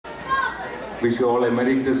wish you all a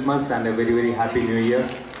Merry Christmas and a very, very Happy New Year.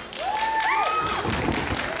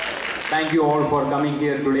 Thank you all for coming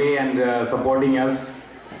here today and supporting us.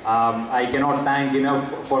 I cannot thank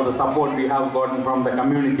enough for the support we have gotten from the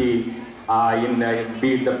community,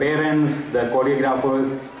 be it the parents, the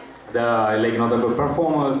choreographers, the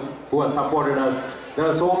performers who have supported us. There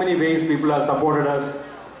are so many ways people have supported us.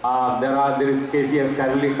 There is KCS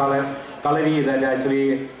Kalari that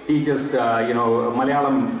actually teaches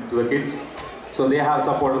Malayalam to the kids. So they have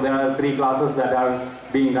support. There are 3 classes that are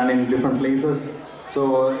being done in different places.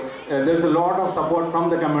 So there's a lot of support from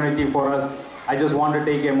the community for us. I just want to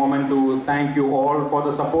take a moment to thank you all for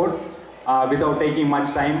the support. Without taking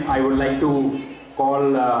much time, I would like to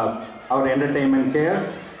call our entertainment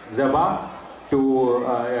chair, Zaba,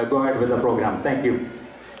 to go ahead with the program. Thank you.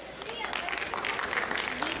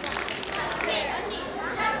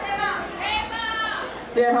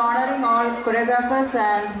 We are honoring all choreographers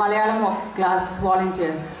and Malayalam class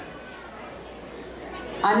volunteers.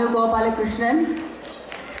 Anu Gopalakrishnan.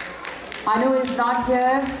 Anu is not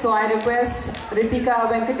here, so I request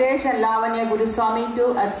Ritika Venkatesh and Lavanya Guruswamy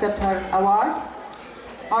to accept her award.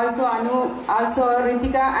 Also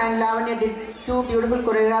Ritika and Lavanya did 2 beautiful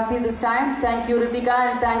choreography this time. Thank you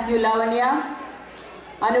Ritika and thank you Lavanya.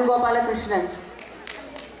 Anu Gopalakrishnan.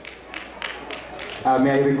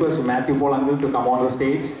 May I request Matthew Paul Uncle to come on the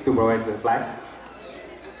stage to provide the plaque.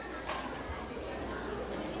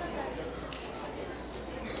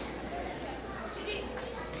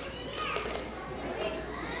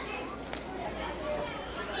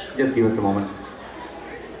 Just give us a moment.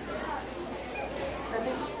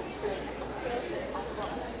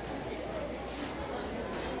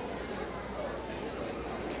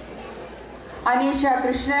 Anisha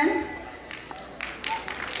Krishnan.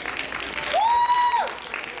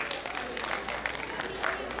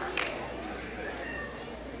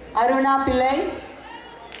 Aruna Pillai.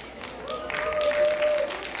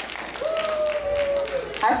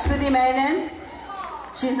 Ashwati Menon.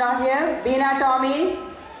 She's not here. Beena Tommy.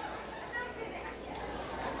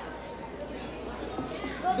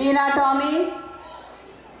 Beena Tommy.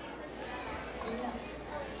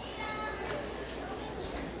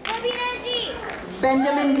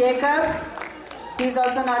 Benjamin Jacob. He's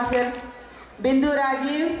also not here. Bindu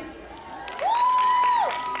Rajiv.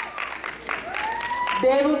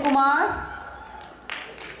 Devu Kumar.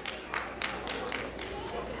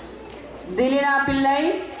 Dilina Pillai.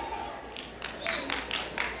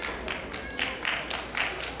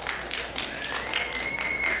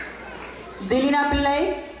 Dilina Pillai.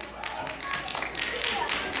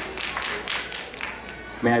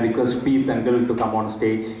 May I request Pete Uncle to come on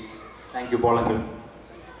stage. Thank you, Paul Uncle.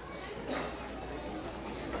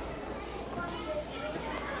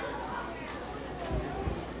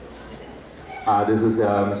 This is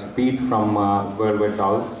Mr. Pete from Worldwide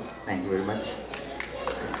Towels. Thank you very much.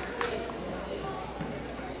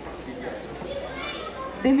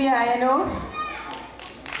 Divya Ayano.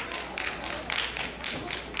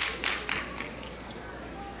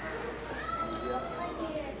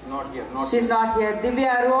 Not here. She's not here. Divya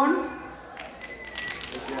Arun.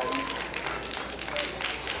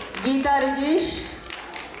 Geeta Rajesh.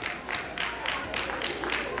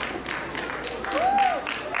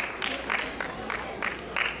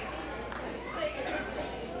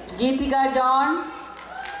 Geetika John.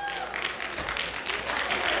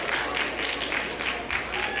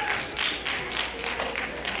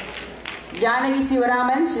 Janagi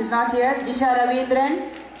Sivaraman, she's not here. Jisha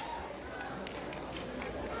Ravindran.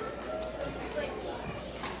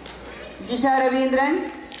 Jisha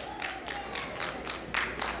Ravindran.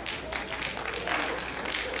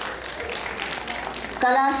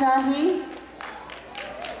 Kala Shahi.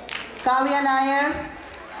 Kavya Nair.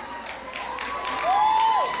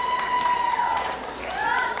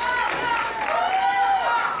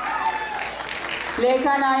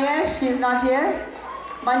 Lekha Nair, she's not here.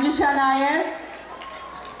 Manjusha Nair.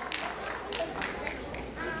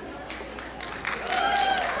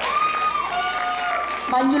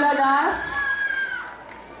 Manjula Das.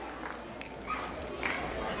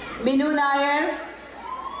 Minu Nair.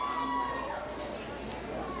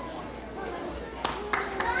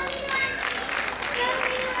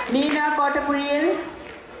 Nina Kotapuril.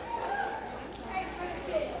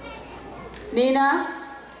 Nina.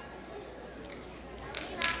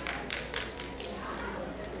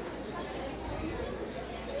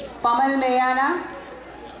 Pamal Mayana.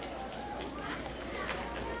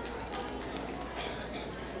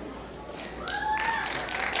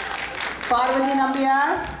 Parvati Nambiar.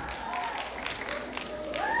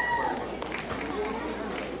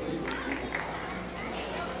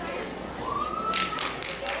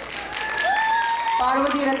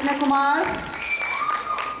 Parvati Ratnakumar.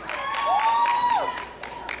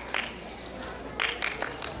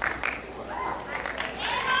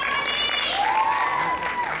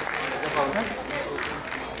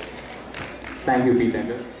 Thank you,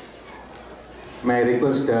 Peter. May I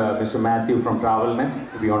request Mr. Matthew from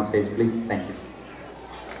TravelNet to be on stage, please? Thank you.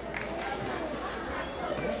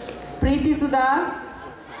 Preeti Sudha.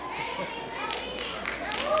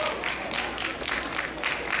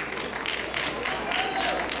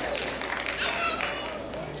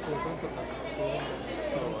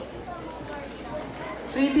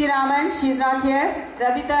 Preeti Raman, she is not here.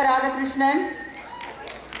 Radhita Radhakrishnan.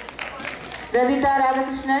 Radhita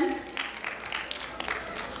Radhakrishnan.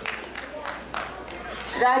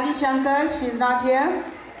 Raji Shankar, she is not here.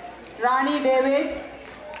 Rani David.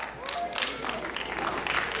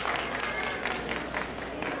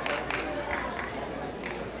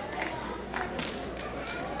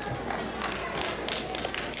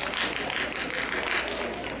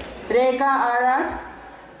 Rekha Arat.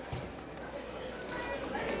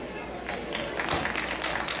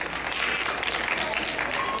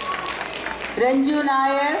 Ranju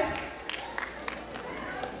Nair.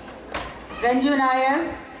 Ranju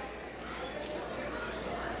Nair.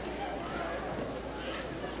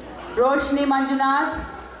 Roshni Manjunath.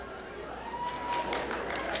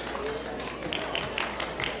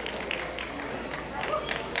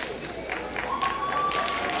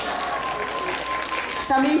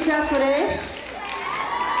 Samisha Suresh.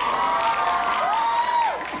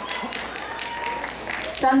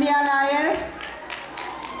 Sandhya Nair.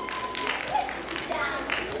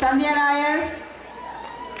 Sandhya Nair.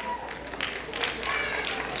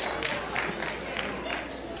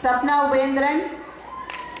 Sapna Ubendran.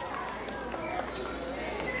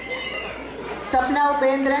 Sapna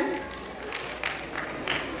Ubendran.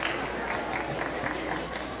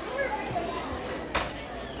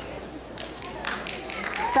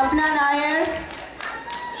 Sapna Nair.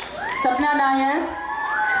 Sapna Nair.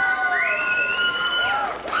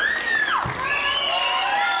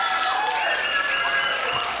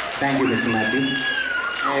 Thank you, Mr. Matthew.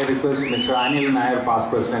 May I request Mr. Anil Nair, past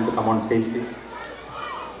president, to come on stage, please?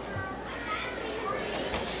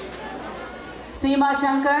 Seema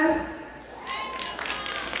Shankar.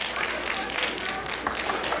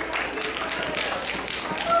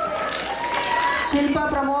 Shilpa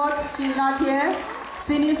Pramod, she is not here.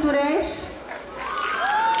 Sini Suresh.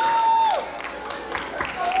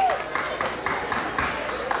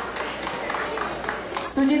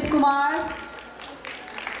 Sujit Kumar.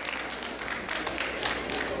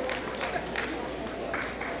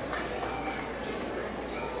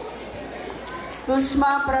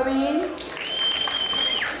 Sushma Praveen.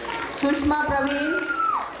 Sushma Praveen.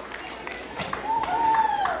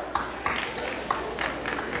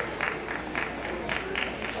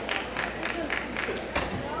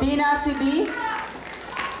 Tina Sibi.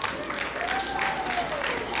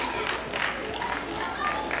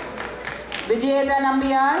 Vijayada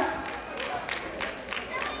Nambiyar.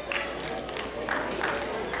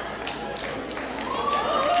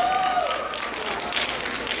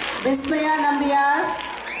 Vismaya Nambiyar.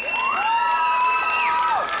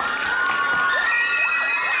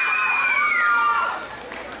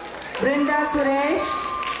 Brinda Suresh.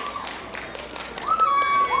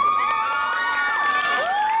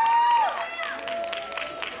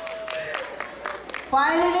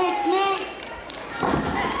 Finally, it's me.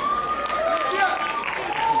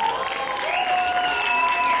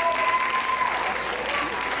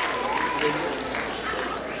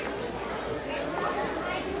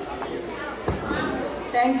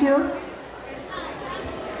 Thank you.